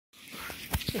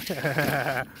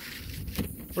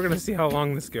We're gonna see how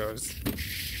long this goes.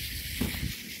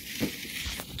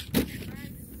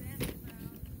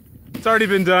 It's already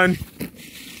been done.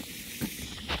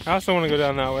 I also want to go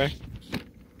down that way.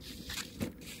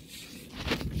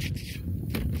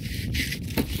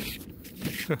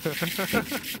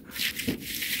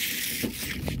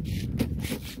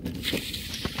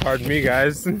 Pardon me,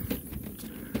 guys.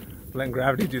 Letting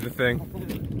gravity do the thing.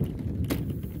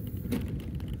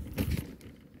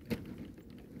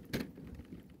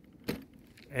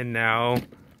 And now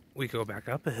we go back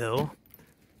up a hill.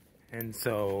 And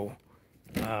so,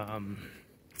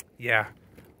 yeah,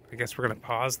 I guess we're gonna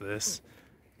pause this.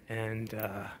 And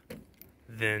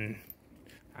then,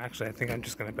 actually, I think I'm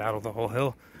just gonna battle the whole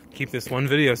hill. Keep this one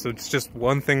video so it's just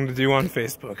one thing to do on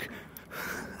Facebook.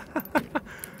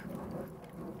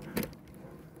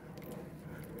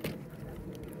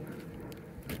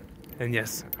 And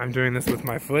yes, I'm doing this with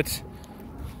my foot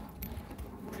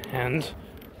and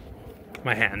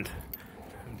my hand.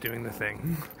 I'm doing the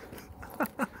thing.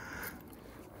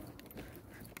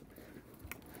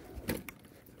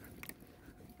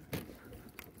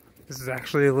 This is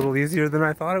actually a little easier than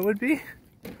I thought it would be.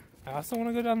 I also want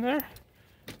to go down there,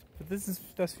 but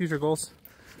that's future goals.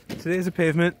 Today's a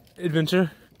pavement adventure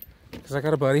because I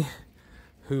got a buddy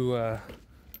who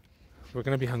we're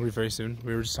gonna be hungry very soon.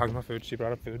 We were just talking about food. She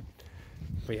brought up food.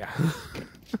 But yeah.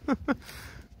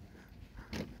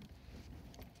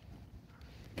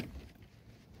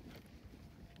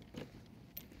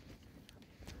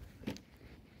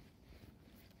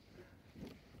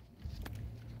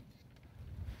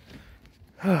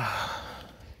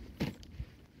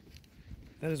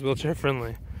 That is wheelchair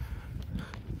friendly.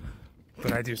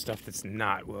 But I do stuff that's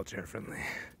not wheelchair friendly.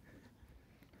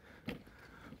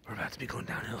 We're about to be going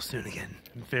downhill soon again.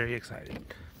 I'm very excited.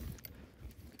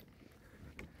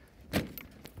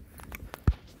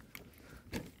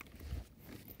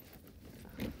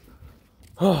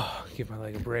 Oh, give my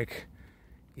leg a break.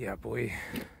 Yeah, boy.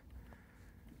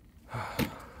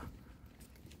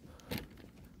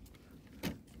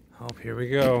 Oh, here we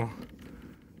go.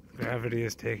 Gravity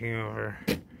is taking over.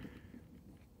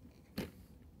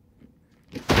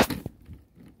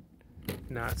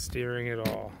 Not steering at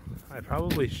all. I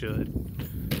probably should.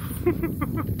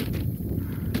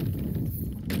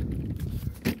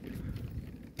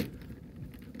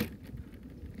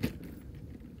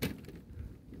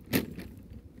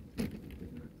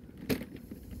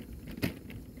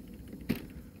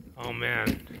 Oh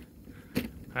man,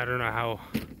 I don't know how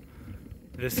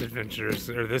this adventure is,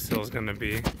 or this hill is gonna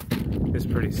be. It's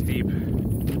pretty steep.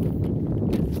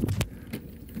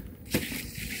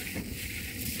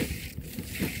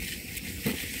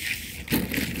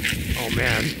 Oh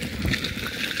man.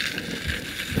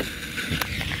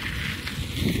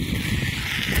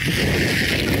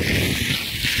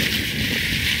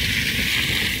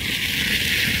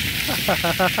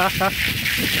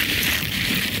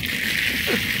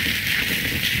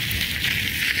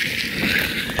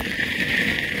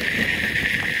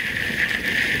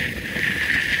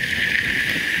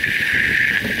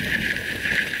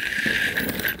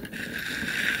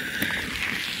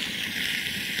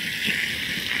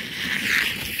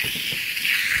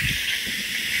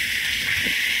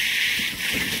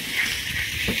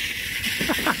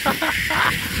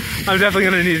 I'm definitely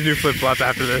gonna need a new flip-flop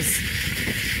after this.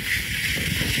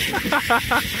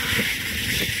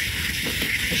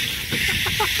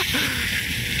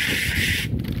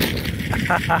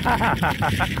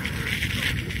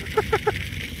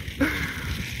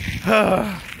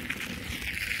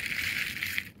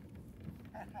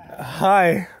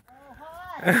 Hi.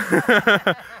 Oh,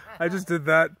 hi. I just did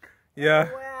that. Yeah.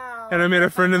 Oh, wow. And I made a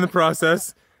friend in the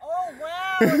process. Oh,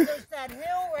 wow. There's that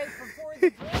hill right before the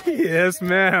bridge. Yes,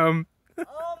 ma'am.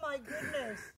 Oh, my goodness.